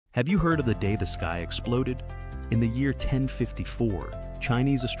Have you heard of the day the sky exploded? In the year 1054,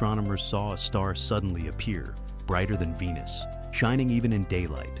 Chinese astronomers saw a star suddenly appear, brighter than Venus, shining even in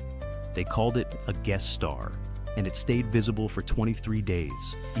daylight. They called it a guest star, and it stayed visible for 23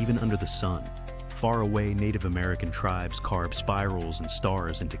 days, even under the sun. Far away, Native American tribes carved spirals and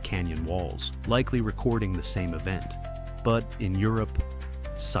stars into canyon walls, likely recording the same event. But in Europe,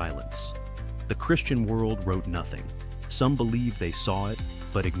 silence. The Christian world wrote nothing. Some believed they saw it,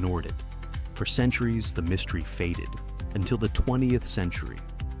 but ignored it. For centuries, the mystery faded, until the 20th century.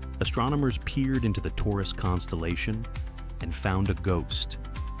 Astronomers peered into the Taurus constellation and found a ghost,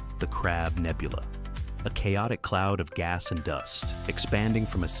 the Crab Nebula, a chaotic cloud of gas and dust, expanding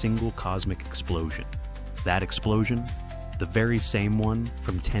from a single cosmic explosion. That explosion, the very same one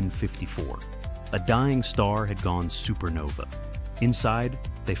from 1054. A dying star had gone supernova. Inside,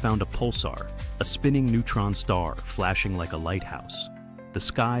 they found a pulsar, a spinning neutron star flashing like a lighthouse. The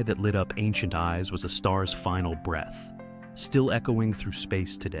sky that lit up ancient eyes was a star's final breath, still echoing through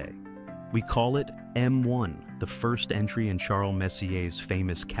space today. We call it M1, the first entry in Charles Messier's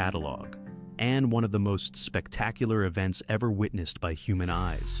famous catalog, and one of the most spectacular events ever witnessed by human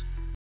eyes.